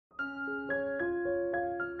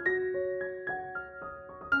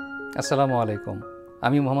আসসালামু আলাইকুম,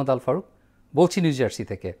 আমি মোহাম্মদ আল-ফারুক বলছি নিউ জার্সি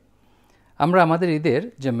থেকে। আমরা আমাদের ঈদের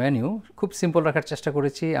যে মেনু খুব সিম্পল রাখার চেষ্টা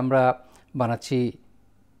করেছি। আমরা বানাচ্ছি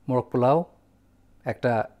মোরগ পোলাও,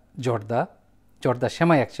 একটা জর্দা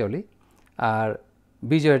সেমাই অ্যাকচুয়ালি, আর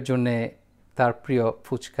বিজয়ের জন্যে তার প্রিয়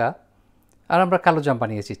ফুচকা, আর আমরা কালোজাম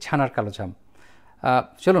বানিয়েছি, ছানার কালোজাম।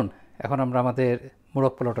 চলুন এখন আমরা আমাদের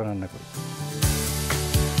মোরগ পোলাওটা রান্না করি।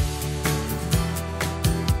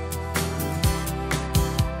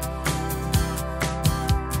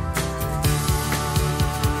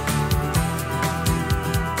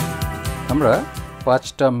 আমরা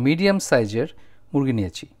 5টা মিডিয়াম সাইজের মুরগি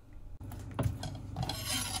নিয়েছি।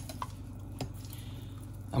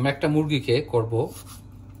 আমরা একটা মুরগিকে করব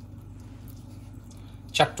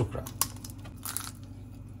 4 টুকরা।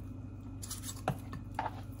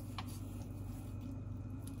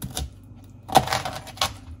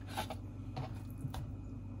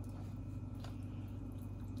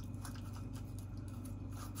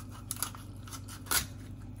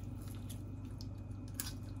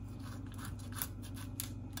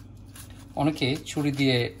 অনেকে ছুরি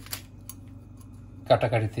দিয়ে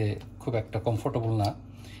কাটাকাটিতে খুব একটা কমফোর্টেবল না,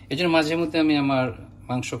 এই জন্য মাঝে মধ্যে আমি আমার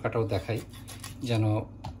মাংস কাটাও দেখাই, যেন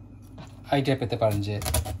আইডিয়া পেতে পারেন যে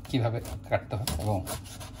কিভাবে কাটতে হয় এবং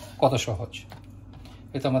কত সহজ।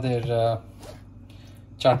 এটা আমাদের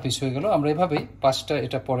 4 পিস হয়ে গেল। আমরা এভাবেই 5টা,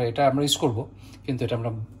 এটা পরে এটা আমরা ইউজ করব, কিন্তু এটা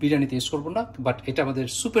আমরা বিরিয়ানিতে ইউজ করব না, বাট এটা আমাদের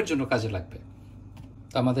স্যুপের জন্য কাজে লাগবে।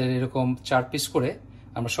 তো আমাদের এরকম 4 পিস করে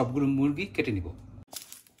আমরা সবগুলো মুরগি কেটে নিব।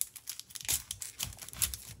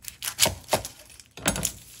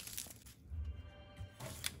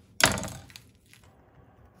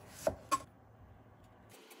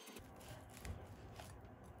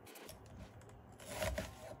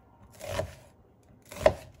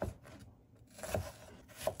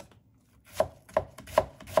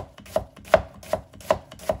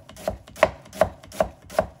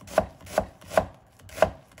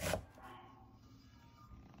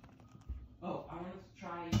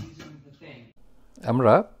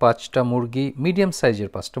 আমরা 5টা মুরগি, মিডিয়াম সাইজের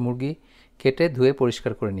 5টা মুরগি কেটে ধুয়ে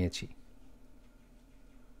পরিষ্কার করে নিয়েছি।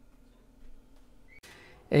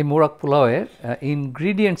 এই মোরগ পোলাওয়ের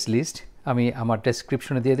ইনগ্রিডিয়েন্টস লিস্ট আমি আমার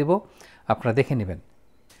ডেসক্রিপশনে দিয়ে দেব, আপনারা দেখে নেবেন।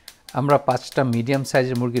 আমরা 5টা মিডিয়াম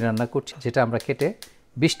সাইজের মুরগি রান্না করছি, যেটা আমরা কেটে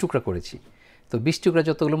 20 টুকরা করেছি। তো 20 টুকরা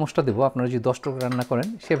যতগুলো মশলা দেবো, আপনারা যদি 10 টুকরা রান্না করেন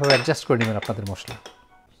সেভাবে অ্যাডজাস্ট করে নেবেন আপনাদের মশলা।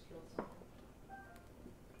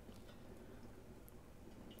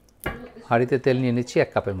 হাঁড়িতে তেল নিয়ে নিচ্ছি 1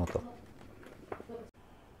 কাপের মতো।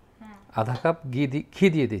 আধা কাপ ঘি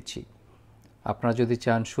দিয়ে দিচ্ছি। আপনারা যদি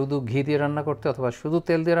চান শুধু ঘি দিয়ে রান্না করতে অথবা শুধু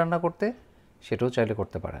তেল দিয়ে রান্না করতে, সেটাও চাইলে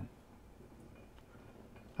করতে পারেন।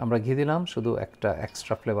 আমরা ঘি দিলাম শুধু একটা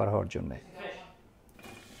এক্সট্রা ফ্লেভার হওয়ার জন্যে।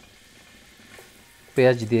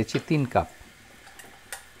 পেঁয়াজ দিয়েছি 3 কাপ,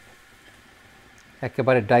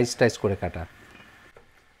 একেবারে ডাইস করে কাটা।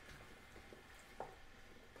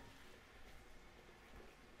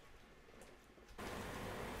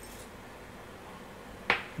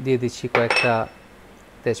 দিয়ে দিচ্ছি কয়েকটা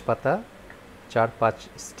তেজপাতা, 4-5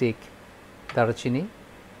 স্টিক দারুচিনি,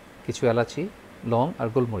 কিছু এলাচি, লং আর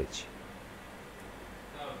গোলমরিচ।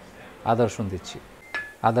 আদা রসুন দিচ্ছি।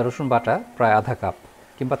 আদা রসুন বাটা প্রায় আধা কাপ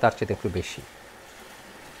কিংবা তার চেয়ে একটু বেশি।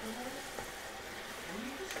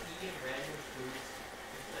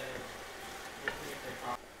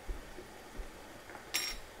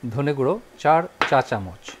 ধনে গুঁড়ো 4 চা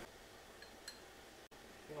চামচ,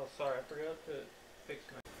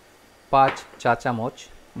 5 চা চামচ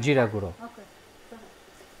জিরা গুঁড়ো,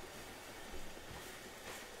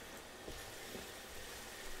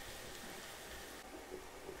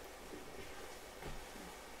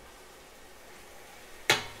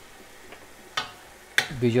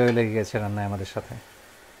 বিজয় লেগে গেছে রান্নায় আমাদের সাথে।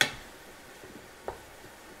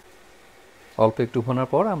 অল্প একটু ভোনার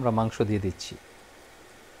পর আমরা মাংস দিয়ে দিচ্ছি।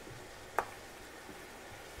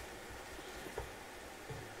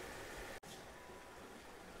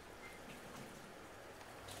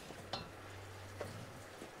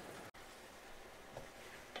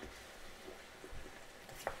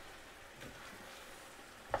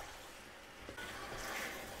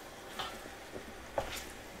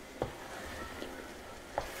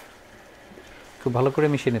 খুব ভালো করে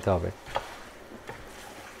মিশিয়ে নিতে হবে।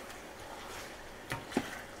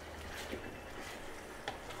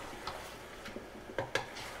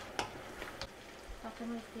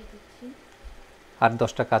 আর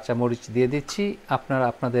 10টা কাঁচা মরিচ দিয়ে দিচ্ছি। আপনারা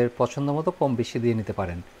আপনাদের পছন্দ মতো কম বেশি দিয়ে নিতে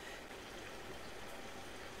পারেন।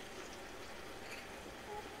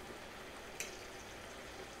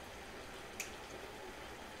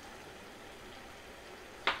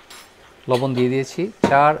 লবণ দিয়ে দিয়েছি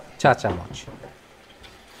 4 চা চামচ।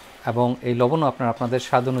 এবং এই লবণও আপনারা আপনাদের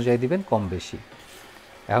স্বাদ অনুযায়ী দিবেন, কম বেশি।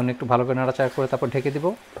 এখন একটু ভালো করে নাড়াচাড়া করে তারপর ঢেকে দিব।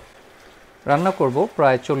 রান্না করব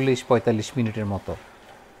প্রায় 40-45 মিনিটের মতো।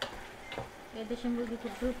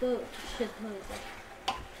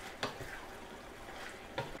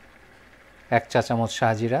 এক চা চামচ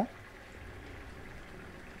শাহজিরা,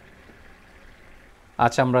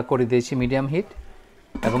 আঁচ আমরা করে দিয়েছি মিডিয়াম হিট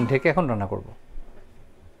এবং ঢেকে এখন রান্না করব।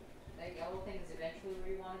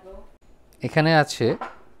 এখানে আছে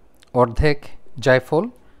অর্ধেক জায়ফল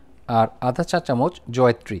আর আধা চা চামচ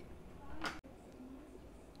জয়ত্রী।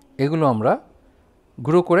 এগুলো আমরা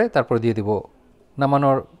গুঁড়ো করে তারপর দিয়ে দেব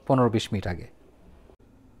নামানোর 15-20 মিনিট আগে।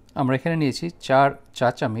 আমরা এখানে নিয়েছি 4 চা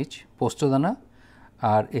চামচ পোস্তদানা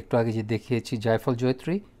আর একটু আগে যে দেখিয়েছি জায়ফল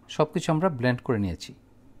জয়ত্রী, সব কিছু আমরা ব্লেন্ড করে নিয়েছি।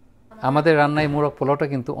 আমাদের রান্নায় মোরগ পোলাওটা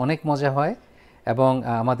কিন্তু অনেক মজা হয় এবং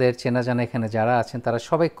আমাদের চেনা জানা এখানে যারা আছেন তারা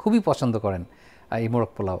সবাই খুবই পছন্দ করেন এই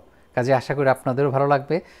মোরগ পোলাও। কাজে আশা করি আপনাদেরও ভালো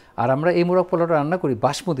লাগবে। আর আমরা এই মোরগ পোলাওটা রান্না করি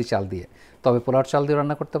বাসমতি চাল দিয়ে, তবে পোলাওর চাল দিয়ে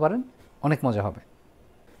রান্না করতে পারেন, অনেক মজা হবে।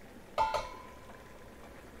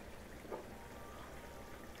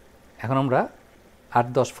 এখন আমরা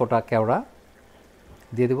 8-10 ফোঁটা কেওড়া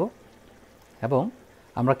দিয়ে দেব এবং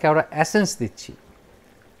আমরা কেওড়া এসেন্স দিচ্ছি।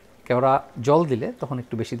 কেওড়া জল দিলে তখন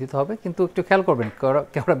একটু বেশি দিতে হবে, কিন্তু একটু খেয়াল করবেন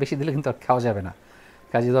কেওড়া বেশি দিলে কিন্তু আর খাওয়া যাবে না।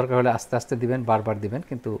 কাজে দরকার হলে আস্তে আস্তে দিবেন, বারবার দিবেন,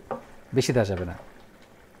 কিন্তু বেশি দেওয়া যাবে না।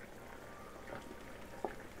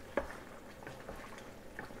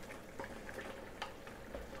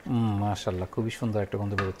 মাশাআল্লাহ, খুবই সুন্দর একটা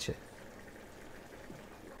গন্ধ বেরোচ্ছে।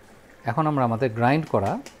 এখন আমরা আমাদের গ্রাইন্ড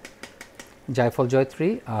করা জায়ফল জয়ত্রী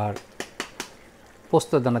আর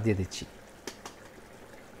পোস্তর দানা দিয়ে দিচ্ছি।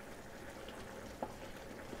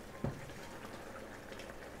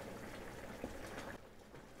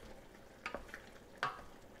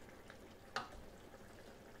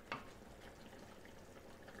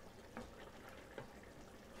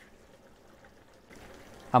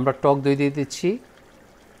 আমরা টক দই দিয়ে দিচ্ছি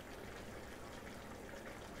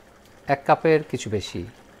 1 কাপের কিছু বেশি,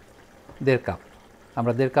 1.5 কাপ।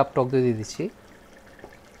 আমরা 1.5 কাপ টক দই দিয়ে দিচ্ছি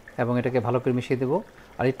এবং এটাকে ভালো করে মিশিয়ে দেব।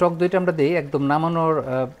 আর এই টক দইটা আমরা দিই একদম নামানোর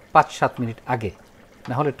 5-7 মিনিট আগে,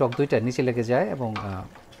 না হলে টক দইটা নিচে লেগে যায় এবং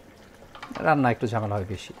রান্না একটু ঝামেলা হয়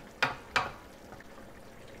বেশি।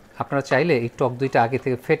 আপনারা চাইলে এই টক দইটা আগে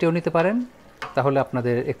থেকে ফেটেও নিতে পারেন, তাহলে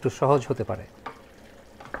আপনাদের একটু সহজ হতে পারে।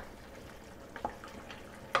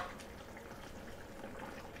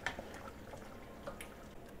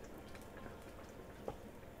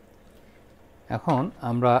 এখন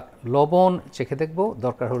আমরা লবণ চেখে দেখব,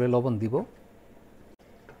 দরকার হলে লবণ দিব।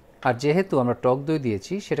 আর যেহেতু আমরা টক দই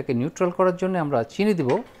দিয়েছি, সেটাকে নিউট্রাল করার জন্য আমরা চিনি দিব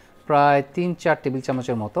প্রায় 3-4 টেবিল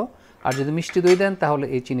চামচের মতো। আর যদি মিষ্টি দই দেন তাহলে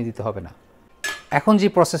এই চিনি দিতে হবে না। এখন যে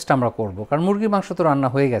প্রসেসটা আমরা করব, কারণ মুরগির মাংস তো রান্না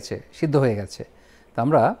হয়ে গেছে, সিদ্ধ হয়ে গেছে, তো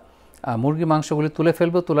আমরা মুরগির মাংসগুলি তুলে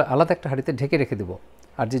ফেলবো, তুলে আলাদা একটা হাঁড়িতে ঢেকে রেখে দেবো।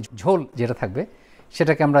 আর যে ঝোল যেটা থাকবে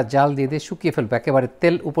সেটাকে আমরা জাল দিয়ে দিয়ে শুকিয়ে ফেলবো, একেবারে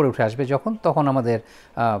তেল উপরে উঠে আসবে যখন, তখন আমাদের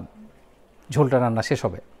ঝোলটা রান্না শেষ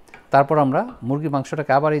হবে। তারপর আমরা মুরগির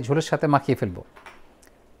মাংসটাকে আবার এই ঝোলের সাথে মাখিয়ে ফেলবো।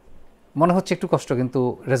 মনে হচ্ছে একটু কষ্ট, কিন্তু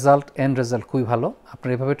এন্ড রেজাল্ট খুবই ভালো।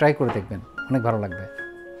 আপনারা এভাবে ট্রাই করে দেখবেন, অনেক ভালো লাগবে।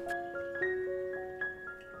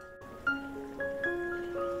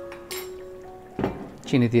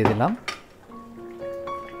 চিনি দিয়ে দিলাম।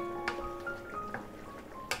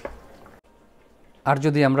 আর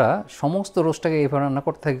যদি আমরা সমস্ত রোস্টটাকে এইভাবে রান্না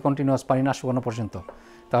করতে থাকি কন্টিনিউয়াস, পানি না শুকানো পর্যন্ত,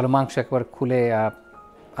 তাহলে মাংস একবার খুলে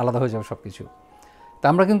আলাদা হয়ে যাবে সব কিছু। তা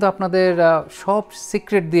আমরা কিন্তু আপনাদের সব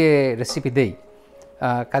সিক্রেট দিয়ে রেসিপি দেই,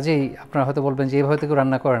 কাজেই আপনারা হয়তো বলবেন যে এইভাবে তো কেউ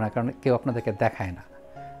রান্না করে না, কারণ কেউ আপনাদেরকে দেখায় না।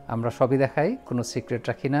 আমরা সবই দেখাই, কোনো সিক্রেট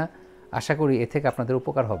রাখি না। আশা করি এ থেকে আপনাদের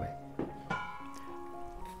উপকার হবে।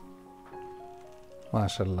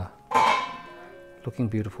 মাশাআল্লাহ, লুকিং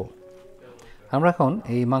বিউটিফুল। আমরা এখন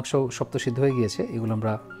এই মাংস সপ্ত সিদ্ধ হয়ে গিয়েছে, এগুলো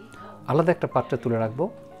আমরা আলাদা একটা পাত্রে তুলে রাখবো।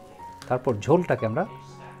 তারপর ঝোলটাকে আমরা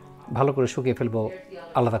ভালো করে শুকিয়ে ফেলবো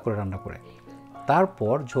আলাদা করে রান্না করে।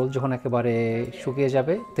 তারপর ঝোল যখন একেবারে শুকিয়ে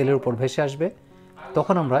যাবে, তেলের উপর ভেসে আসবে,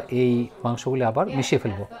 তখন আমরা এই মাংসগুলি আবার মিশিয়ে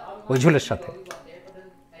ফেলবো ওই ঝোলের সাথে।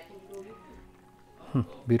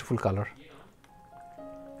 Beautiful colour,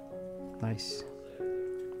 nice.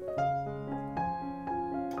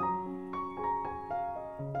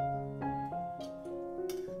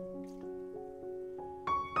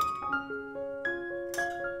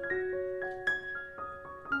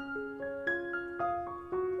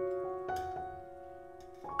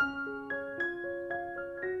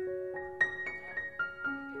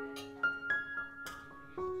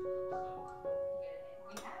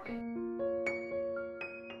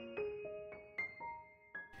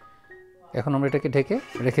 এখন আমরা এটাকে ঢেকে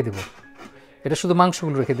রেখে দেব। এটা শুধু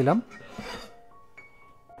মাংসগুলো রেখে দিলাম।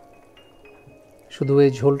 শুধু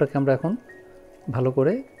এই ঝোলটাকে আমরা এখন ভালো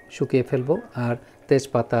করে শুকিয়ে ফেলবো, আর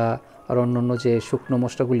তেজপাতা আর অন্যান্য যে শুকনো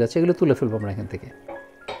মশলাগুলো আছে এগুলো তুলে ফেলবো আমরা এখান থেকে।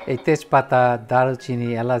 এই তেজপাতা, দারুচিনি,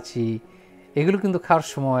 এলাচি এগুলো কিন্তু খাওয়ার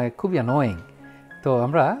সময় খুবই অ্যানোয়িং, তো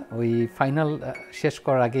আমরা ওই ফাইনাল শেষ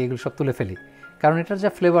করার আগে এগুলো সব তুলে ফেলি, কারণ এটার যা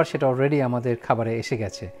ফ্লেভার সেটা অলরেডি আমাদের খাবারে এসে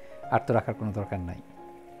গেছে, আর তো রাখার কোনো দরকার নাই।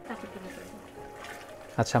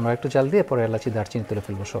 আচ্ছা, আমরা একটু জাল দিয়ে পরে এলাচি দারচিনি তুলে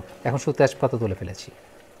ফেলবো সব। এখন শুধু তেজপাতা তুলে ফেলেছি।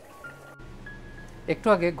 একটু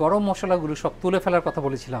আগে গরম মশলাগুলো সব তুলে ফেলার কথা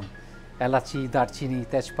বলেছিলাম, এলাচি, দারচিনি,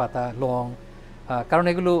 তেজপাতা, লং, কারণ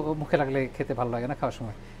এগুলো মুখে লাগলে খেতে ভালো লাগে না খাওয়ার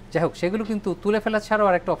সময়। যাই হোক, সেগুলো কিন্তু তুলে ফেলা ছাড়াও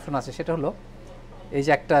আরেকটা অপশন আছে, সেটা হলো এই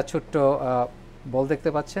যে একটা ছোট্ট বল দেখতে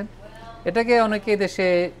পাচ্ছেন, এটাকে অনেকে দেশে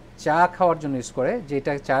চা খাওয়ার জন্য ইউজ করে, যে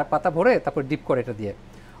এটা চার পাতা ভরে তারপর ডিপ করে এটা দিয়ে,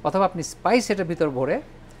 অথবা আপনি স্পাইস এটার ভিতর ভরে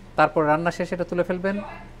তারপর রান্না শেষে এটা তুলে ফেলবেন।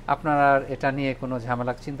 আপনার আর এটা নিয়ে কোনো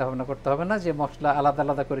ঝামেলা চিন্তা ভাবনা করতে হবে না যে মশলা আলাদা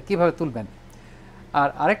আলাদা করে কীভাবে তুলবেন। আর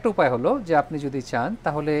আরেকটা উপায় হলো যে আপনি যদি চান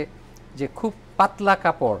তাহলে যে খুব পাতলা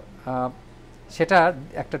কাপড়, সেটা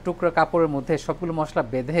একটা টুকরো কাপড়ের মধ্যে সবগুলো মশলা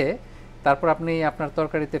বেঁধে তারপর আপনি আপনার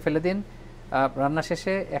তরকারিতে ফেলে দিন, রান্না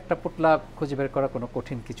শেষে একটা পুটলা খুঁজে বের করা কোনো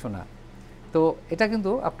কঠিন কিছু না। তো এটা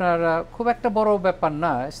কিন্তু আপনার খুব একটা বড় ব্যাপার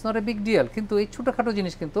না, it's not a big deal, কিন্তু এই ছোটোখাটো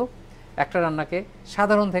জিনিস কিন্তু একটা রান্নাকে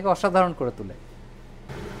সাধারণ থেকে অসাধারণ করে তোলে।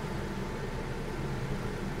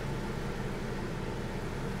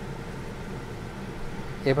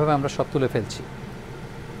 এভাবে আমরা সব তুলে ফেলছি।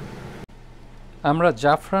 আমরা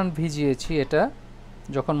জাফরান ভিজিয়েছি এটা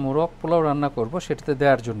যখন মোরগ পোলাও রান্না করব সেটাতে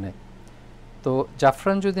দেওয়ার জন্যে। তো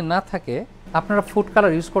জাফরান যদি না থাকে আপনারা ফুড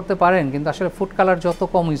কালার ইউজ করতে পারেন, কিন্তু আসলে ফুড কালার যত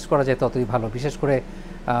কম ইউজ করা যায় ততই ভালো, বিশেষ করে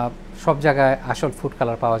সব জায়গায় আসল ফুড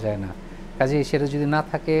কালার পাওয়া যায় না, কাজেই সেটা যদি না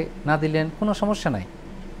থাকে না দিলেন কোনো সমস্যা নাই।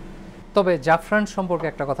 তবে জাফরান সম্পর্কে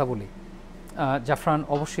একটা কথা বলি, জাফরান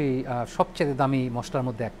অবশ্যই সবচেয়ে দামি মশলার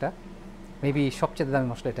মধ্যে একটা, মেবি সবচেয়ে দামি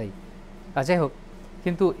মশলা এটাই। যাই হোক,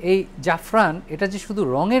 কিন্তু এই জাফরান এটা যে শুধু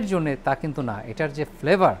রঙের জন্যে তা কিন্তু না, এটার যে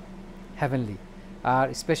ফ্লেভার হ্যাভেনলি। আর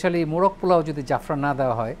স্পেশালি মোরগ পোলাও যদি জাফরান না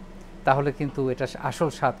দেওয়া হয় তাহলে কিন্তু এটা আসল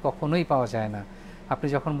স্বাদ কখনোই পাওয়া যায় না। আপনি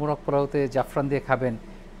যখন মোরগ পোলাওতে জাফরান দিয়ে খাবেন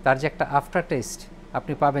তার যে একটা আফটার টেস্ট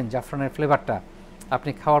আপনি পাবেন, জাফরানের ফ্লেভারটা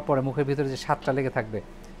আপনি খাওয়ার পরে মুখের ভিতরে যে স্বাদটা লেগে থাকবে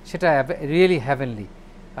সেটা রিয়েলি হ্যাভেনলি।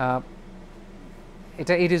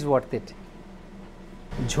 এটা ইট ইজ ওয়ার্থ ইট।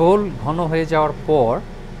 ঝোল ঘন হয়ে যাওয়ার পর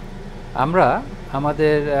আমরা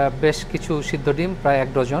আমাদের বেশ কিছু সিদ্ধ ডিম, প্রায় 1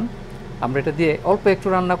 ডজন, আমরা এটা দিয়ে অল্প একটু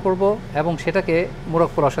রান্না করব এবং সেটাকে মোরগ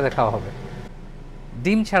পোলাওর সাথে খাওয়া হবে।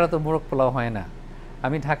 ডিম ছাড়া তো মোরগ পোলাও হয় না।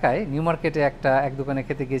 আমি ঢাকায় নিউ মার্কেটে এক দোকানে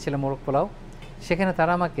খেতে গিয়েছিলাম মোরগ পোলাও, সেখানে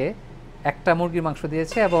তারা আমাকে একটা মুরগির মাংস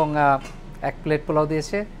দিয়েছে এবং 1 প্লেট পোলাও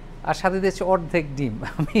দিয়েছে, আর সাথে দিয়েছে অর্ধেক ডিম।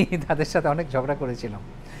 আমি তাদের সাথে অনেক ঝগড়া করেছিলাম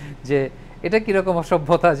যে এটা কীরকম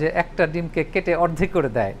অসভ্যতা যে একটা ডিমকে কেটে অর্ধেক করে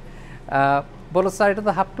দেয়। বলো স্যার এটা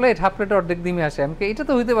তো হাফ প্লেট অর্ধেক ডিমে আসে। আমাকে এটা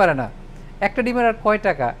তো হইতে পারে না, একটা ডিমের আর কয়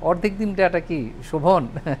টাকা, অর্ধেক ডিম দেওয়াটা কি শোভন?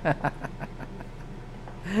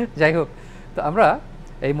 যাই হোক, তো আমরা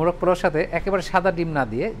এই মোরগ পোলাওর সাথে একেবারে সাদা ডিম না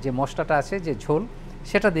দিয়ে যে মশলাটা আছে, যে ঝোল,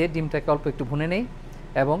 সেটা দিয়ে ডিমটাকে অল্প একটু ভুনে নেই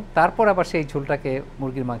এবং তারপর আবার সেই ঝোলটাকে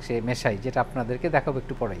মুরগির মাংসে মেশাই, যেটা আপনাদেরকে দেখাবো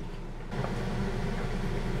একটু পরেই।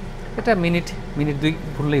 এটা মিনিট 2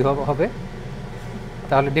 ভুনলেই হবে,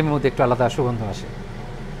 তাহলে ডিমের মধ্যে একটু আলাদা সুগন্ধ আসে,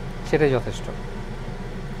 সেটাই যথেষ্ট।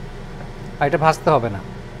 আর এটা ভাজতে হবে না।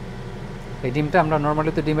 এই ডিমটা আমরা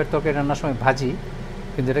নর্মালি তো ডিমের তরকারি রান্নার সময় ভাজি,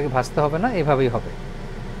 কিন্তু এটাকে ভাজতে হবে না, এভাবেই হবে।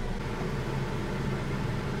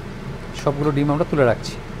 সবগুলো ডিম আমরা তুলে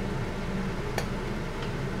রাখছি।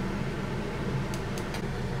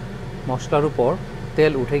 মশলার উপর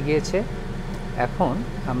তেল উঠে গিয়েছে, এখন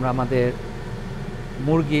আমরা আমাদের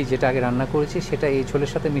মুরগি যেটা আগে রান্না করেছি সেটা এই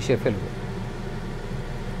ঝোলের সাথে মিশিয়ে ফেলব।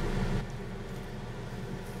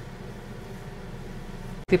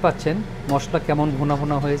 দেখতে পাচ্ছেন মশলা কেমন ভুনা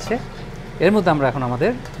ভুনা হয়েছে। এর মধ্যে আমরা এখন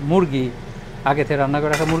আমাদের মুরগি, আগে থেকে রান্না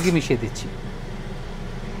করে রাখা মুরগি মিশিয়ে দিচ্ছি।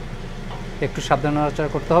 একটু সাবধান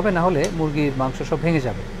নাড়াচাড়া করতে হবে, না হলে মুরগির মাংস সব ভেঙে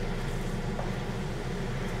যাবে।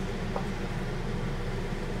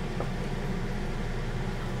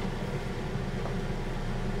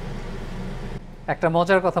 একটা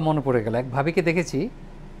মজার কথা মনে পড়ে গেল, এক ভাবিকে দেখেছি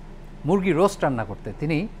মুরগি রোস্ট রান্না করতে।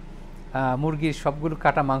 তিনি মুরগির সবগুলো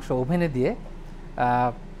কাটা মাংস ওভেনে দিয়ে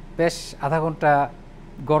বেশ আধা ঘন্টা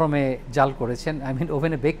গরমে জাল করেছেন,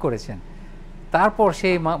 ওভেনে বেক করেছেন, তারপর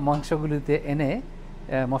সেই মাংসগুলিতে এনে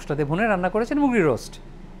মশলা দিয়ে ভুনে রান্না করেছেন মুরগির রোস্ট।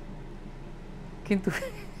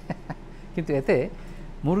 কিন্তু এতে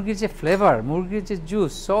মুরগির যে ফ্লেভার, মুরগির যে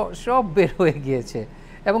জুস সব বের হয়ে গিয়েছে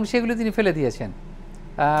এবং সেগুলি তিনি ফেলে দিয়েছেন।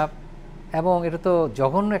 এবং এটা তো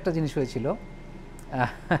জঘন্য একটা জিনিস হয়েছিল।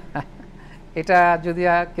 এটা যদি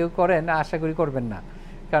কেউ করেন, আশা করি করবেন না,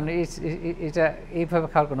 কারণ এটা এইভাবে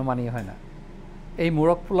খাওয়ার কোনো মানেই হয় না। এই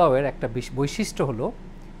মোরগ পোলাওয়ের একটা বৈশিষ্ট্য হলো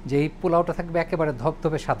যে এই পোলাওটা থাকবে একেবারে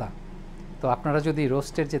ধবধবে সাদা। তো আপনারা যদি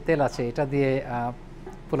রোস্টের যে তেল আছে এটা দিয়ে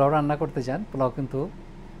পোলাও রান্না করতে যান, পোলাও কিন্তু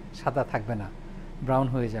সাদা থাকবে না, ব্রাউন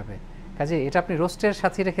হয়ে যাবে। কাজে এটা আপনি রোস্টের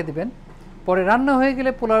সাথে রেখে দিবেন, পরে রান্না হয়ে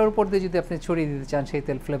গেলে পোলাওয়ের উপর দিয়ে যদি আপনি ছড়িয়ে দিতে চান সেই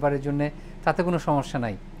তেল ফ্লেভারের জন্য, তাতে কোনো সমস্যা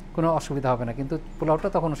নাই, কোনো অসুবিধা হবে না, কিন্তু পোলাওটা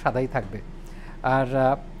তখন সাদাই থাকবে। আর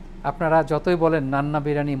আপনারা যতই বলেন নান্না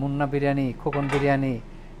বিরিয়ানি, মুন্না বিরিয়ানি, খোকন বিরিয়ানি,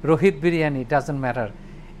 রোহিত বিরিয়ানি, ডাজন্ট ম্যাটার,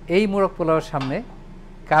 এই মোরগ পোলাওয়ের সামনে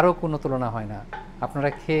কারো কোনো তুলনা হয় না। আপনারা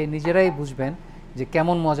খেয়ে নিজেরাই বুঝবেন যে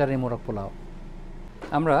কেমন মজার এই মোরগ পোলাও।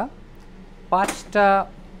 আমরা 5টা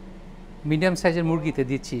মিডিয়াম সাইজের মুরগিতে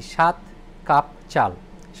দিচ্ছি 7 কাপ চাল।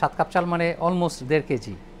 7 কাপ চাল মানে অলমোস্ট 1.5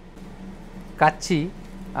 কেজি। কাচ্চি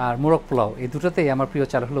আর মোরগ পোলাও এই দুটোতেই আমার প্রিয়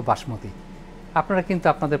চাল হলো বাসমতি। আপনারা কিন্তু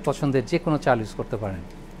আপনাদের পছন্দের যে কোনো চাল ইউজ করতে পারেন।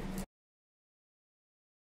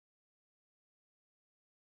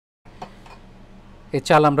 এই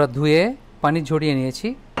চাল আমরা ধুয়ে পানি ঝরিয়ে নিয়েছি।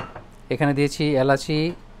 এখানে দিয়েছি এলাচি,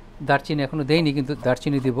 দারচিনি এখনও দেইনি, কিন্তু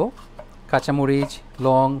দারচিনি দিব, কাঁচামরিচ,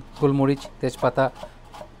 লং, গোলমরিচ, তেজপাতা।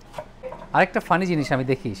 আরেকটা ফানি জিনিস আমি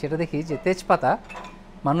দেখি, সেটা দেখি যে তেজপাতা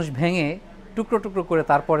মানুষ ভেঙে টুকরো টুকরো করে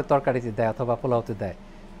তারপরে তরকারিতে দেয় অথবা পোলাওতে দেয়।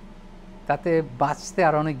 তাতে বাঁচতে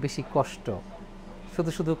আর অনেক বেশি কষ্ট।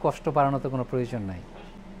 শুধু শুধু কষ্ট বাড়ানোর তো কোনো প্রয়োজন নাই।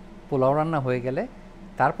 পোলাও রান্না হয়ে গেলে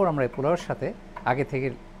তারপর আমরা এই পোলাওর সাথে আগে থেকে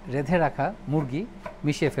রেঁধে রাখা মুরগি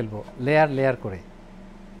মিশিয়ে ফেলবো লেয়ার লেয়ার করে।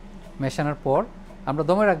 মেশানোর পর আমরা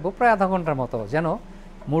দমে রাখবো প্রায় আধা ঘন্টার মতো, যেন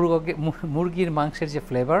মুরগির মাংসের যে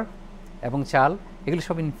ফ্লেভার এবং চাল এগুলো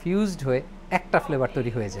সব ইনফিউজড হয়ে একটা ফ্লেভার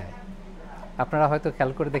তৈরি হয়ে যায়। আপনারা হয়তো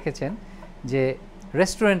খেয়াল করে দেখেছেন যে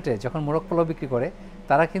রেস্টুরেন্টে যখন মোরগ পোলাও বিক্রি করে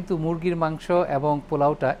তারা কিন্তু মুরগির মাংস এবং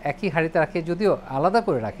পোলাওটা একই হাঁড়িতে রাখে, যদিও আলাদা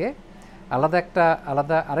করে রাখে,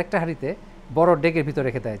 আলাদা আরেকটা হাঁড়িতে বড় ডেকের ভিতরে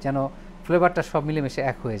রেখে দেয়, যেন ফ্লেভারটা সব মিলেমিশে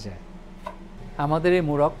এক হয়ে যায়। আমাদের এই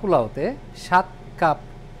মোরগ পোলাওতে 7 কাপ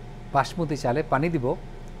বাসমতি চালে পানি দিব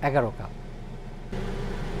 11 কাপ।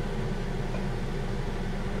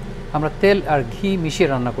 আমরা তেল আর ঘি মিশিয়ে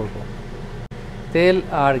রান্না করব। তেল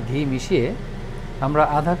আর ঘি মিশিয়ে আমরা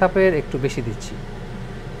আধা কাপের একটু বেশি দিচ্ছি।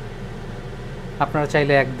 আপনারা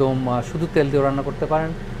চাইলে একদম শুধু তেল দিয়েও রান্না করতে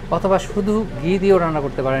পারেন অথবা শুধু ঘি দিয়েও রান্না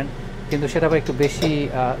করতে পারেন, কিন্তু সেটা আবার একটু বেশি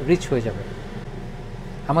রিচ হয়ে যাবে।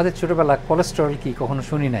 আমাদের ছোটোবেলা কোলেস্টেরল কি কখনো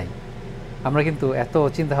শুনি নাই, আমরা কিন্তু এত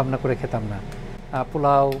চিন্তাভাবনা করে খেতাম না।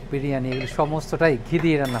 পোলাও, বিরিয়ানি এগুলো সমস্তটাই ঘি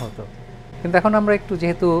দিয়ে রান্না হতো, কিন্তু এখন আমরা একটু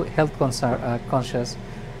যেহেতু হেলথ কনসিয়াস,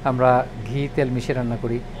 আমরা ঘি তেল মিশিয়ে রান্না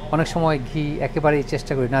করি। অনেক সময় ঘি একেবারেই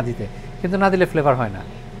চেষ্টা করি না দিতে, কিন্তু না দিলে ফ্লেভার হয় না।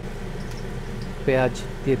 পেঁয়াজ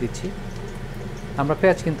দিয়ে দিচ্ছি। আমরা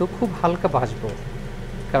পেঁয়াজ কিন্তু খুব হালকা ভাজবো,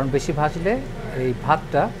 কারণ বেশি ভাজলে এই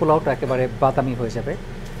ভাতটা, পোলাওটা একেবারে বাদামি হয়ে যাবে।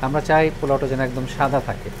 আমরা চাই পোলাওটা যেন একদম সাদা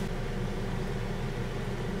থাকে।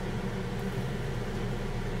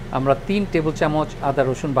 আমরা 3 টেবিল চামচ আদা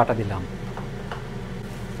রসুন বাটা দিলাম।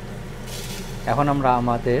 এখন আমরা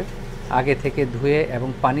আমাদের আগে থেকে ধুয়ে এবং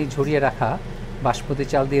পানি ঝরিয়ে রাখা বাসমতি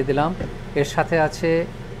চাল দিয়ে দিলাম। এর সাথে আছে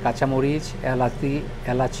কাঁচামরিচ,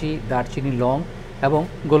 এলাচি, দারচিনি, লং এবং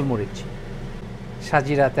গোলমরিচ,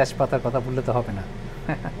 সাজিরা, তেজপাতার কথা বললে তো হবে না।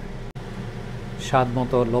 স্বাদ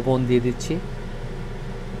মতো লবণ দিয়ে দিচ্ছি।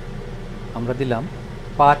 আমরা দিলাম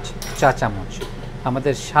 5 চা চামচ।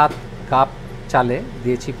 আমাদের 7 কাপ চালে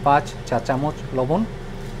দিয়েছি 5 চা চামচ লবণ।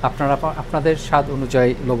 আপনারা আপনাদের স্বাদ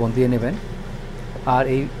অনুযায়ী লবণ দিয়ে নেবেন। আর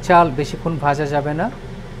এই চাল বেশিক্ষণ ভাজা যাবে না,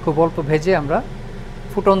 খুব অল্প ভেজে আমরা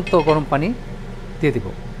ফুটন্ত গরম পানি দিয়ে দিব।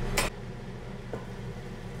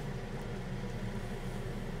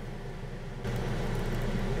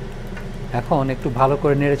 এখন একটু ভালো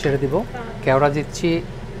করে নেড়ে ছেড়ে দিব। কেওড়া দিচ্ছি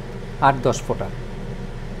 8-10 ফোঁটা।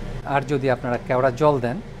 আর যদি আপনারা কেওড়া জল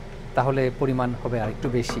দেন তাহলে পরিমাণ হবে আর একটু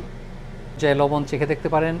বেশি। যে লবণ চেখে দেখতে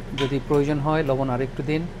পারেন, যদি প্রয়োজন হয় লবণ আর একটু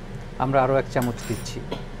দিন। আমরা আরও 1 চামচ দিচ্ছি।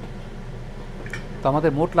 তো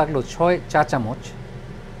আমাদের মোট লাগলো 6 চা চামচ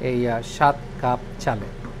এই 7 কাপ চালে।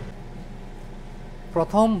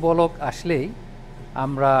 প্রথম বলক আসলেই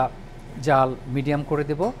আমরা জাল মিডিয়াম করে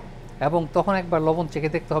দেব এবং তখন একবার লবণ চেখে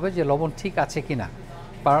দেখতে হবে যে লবণ ঠিক আছে কি না,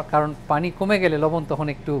 কারণ পানি কমে গেলে লবণ তখন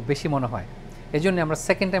একটু বেশি মনে হয়। এই জন্য আমরা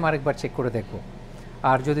সেকেন্ড টাইম আরেকবার চেক করে দেখব।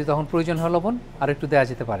 আর যদি তখন প্রয়োজন হয় লবণ আর একটু দেওয়া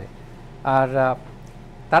যেতে পারে। আর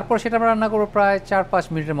তারপর সেটা আমরা রান্না করবো প্রায় 4-5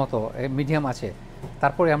 মিনিটের মতো মিডিয়াম আছে।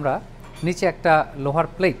 তারপরে আমরা নিচে একটা লোহার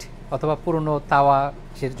প্লেট অথবা পুরনো তাওয়া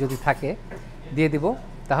যদি থাকে দিয়ে দিব,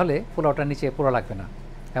 তাহলে পোলাওটা নিচে পোড়া লাগবে না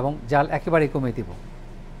এবং জাল একেবারেই কমিয়ে দিব।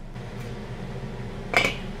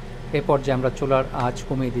 এই পর্যায়ে আমরা চুলার আঁচ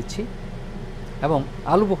কমিয়ে দিচ্ছি এবং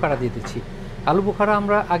আলু বোখারা দিয়ে দিচ্ছি। আলু বোখারা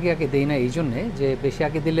আমরা আগে দেই না, এই জন্যে যে বেশি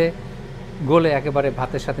আগে দিলে গলে একেবারে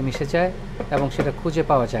ভাতের সাথে মিশে যায় এবং সেটা খুঁজে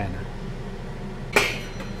পাওয়া যায় না।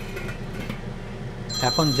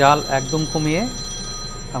 এখন জাল একদম কমিয়ে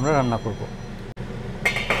আমরা রান্না করব।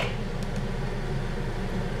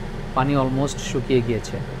 পানি অলমোস্ট শুকিয়ে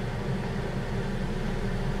গিয়েছে।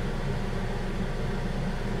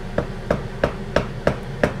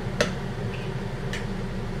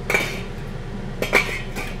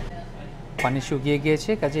 পানি শুকিয়ে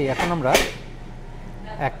গিয়েছে, কাজেই এখন আমরা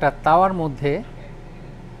একটা তাওয়ার মধ্যে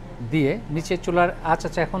দিয়ে, নিচের চুলার আঁচ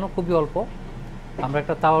আছে এখনও খুবই অল্প, আমরা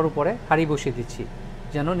একটা তাওয়ার উপরে হাঁড়ি বসিয়ে দিচ্ছি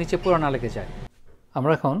যেন নিচে পুরো না লেগে যায়।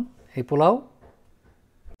 আমরা এখন এই পোলাও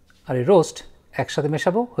আর এই রোস্ট একসাথে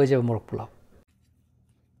মেশাবো, হয়ে যাবে মোরগ পোলাও।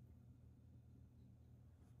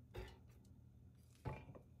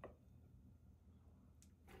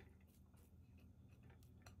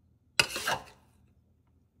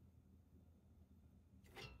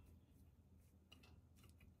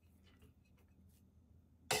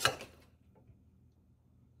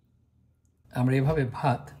 আমরা এভাবে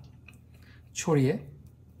ভাত ছড়িয়ে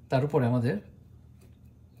তার উপরে আমাদের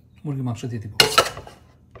মুরগির মাংস দিয়ে দিব।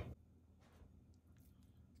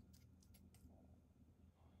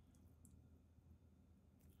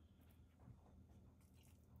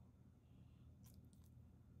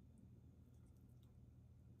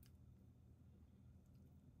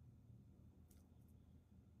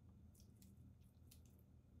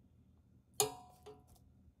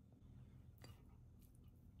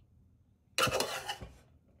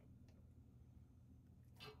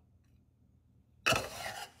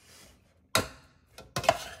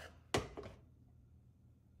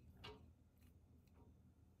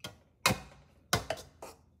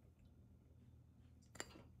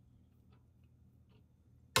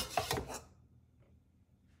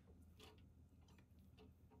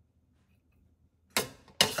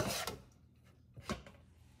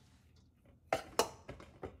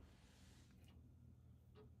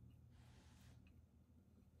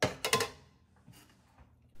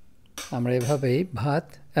 আমরা এভাবেই ভাত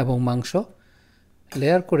এবং মাংস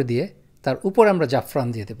লেয়ার করে দিয়ে তার উপরে আমরা জাফরান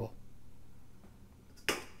দিয়ে দেব।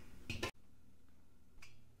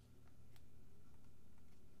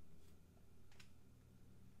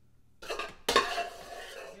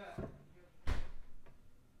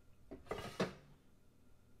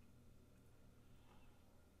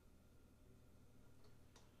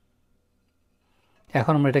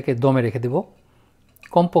 এখন আমরা এটাকে দমে রেখে দেব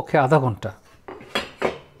কমপক্ষে আধা ঘন্টা।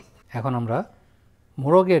 এখন আমরা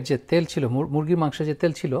মোরগের যে তেল ছিল, মুরগির মাংসের যে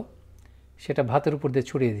তেল ছিল, সেটা ভাতের উপর দিয়ে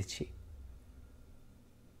ছড়িয়ে দিচ্ছি।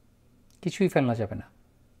 কিছুই ফেলনা যাবে না।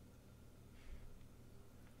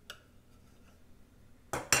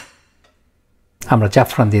 আমরা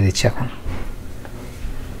জাফরান দিয়ে দিচ্ছি এখন।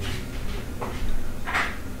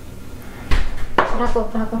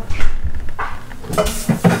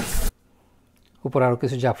 উপর আরও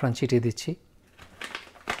কিছু জাফরান ছিটিয়ে দিচ্ছি।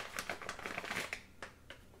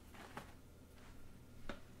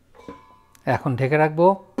 এখন ঢেকে রাখবো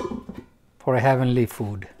ফর এ হেভেনলি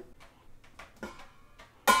ফুড।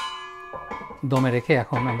 দমে রেখে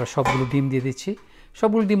এখন আমরা সবগুলো ডিম দিয়ে দিচ্ছি।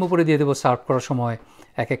 সবগুলো ডিম উপরে দিয়ে দেবো। সার্ভ করার সময়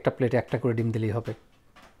এক একটা প্লেটে একটা করে ডিম দিলেই হবে।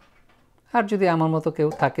 আর যদি আমার মতো কেউ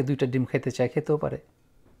থাকে, 2টা ডিম খেতে চায়, খেতেও পারে।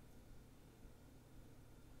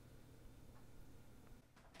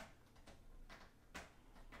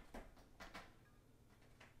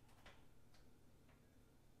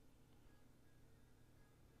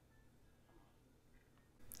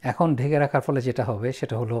 এখন ঢেকে রাখার ফলে যেটা হবে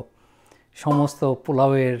সেটা হলো সমস্ত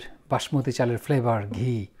পোলাওয়ের বাসমতি চালের ফ্লেভার,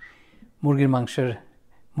 ঘি,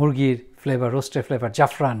 মুরগির ফ্লেভার, রোস্টের ফ্লেভার,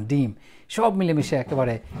 জাফরান, ডিম সব মিলেমিশে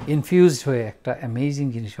একেবারে ইনফিউজড হয়ে একটা অ্যামেজিং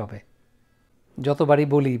জিনিস হবে। যতবারই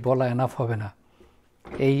বলা এনাফ হবে না।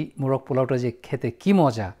 এই মোরগ পোলাওটা যে খেতে কি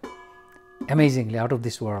মজা, amazingly out of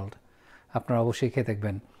this world. আপনারা অবশ্যই খেয়ে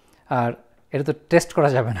দেখবেন। আর এটা তো টেস্ট করা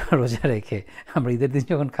যাবে না রোজা রেখে, আমরা ঈদের দিন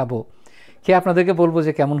যখন খাবো, খেয়ে আপনাদেরকে বলবো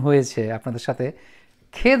যে কেমন হয়েছে, আপনাদের সাথে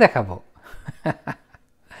খেয়ে দেখাবো।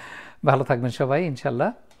 ভালো থাকবেন সবাই ইনশাল্লাহ।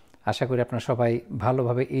 আশা করি আপনারা সবাই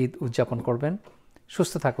ভালোভাবে ঈদ উদযাপন করবেন।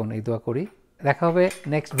 সুস্থ থাকুন, এই দোয়া করি। দেখা হবে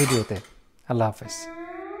নেক্সট ভিডিওতে। আল্লাহ হাফেজ।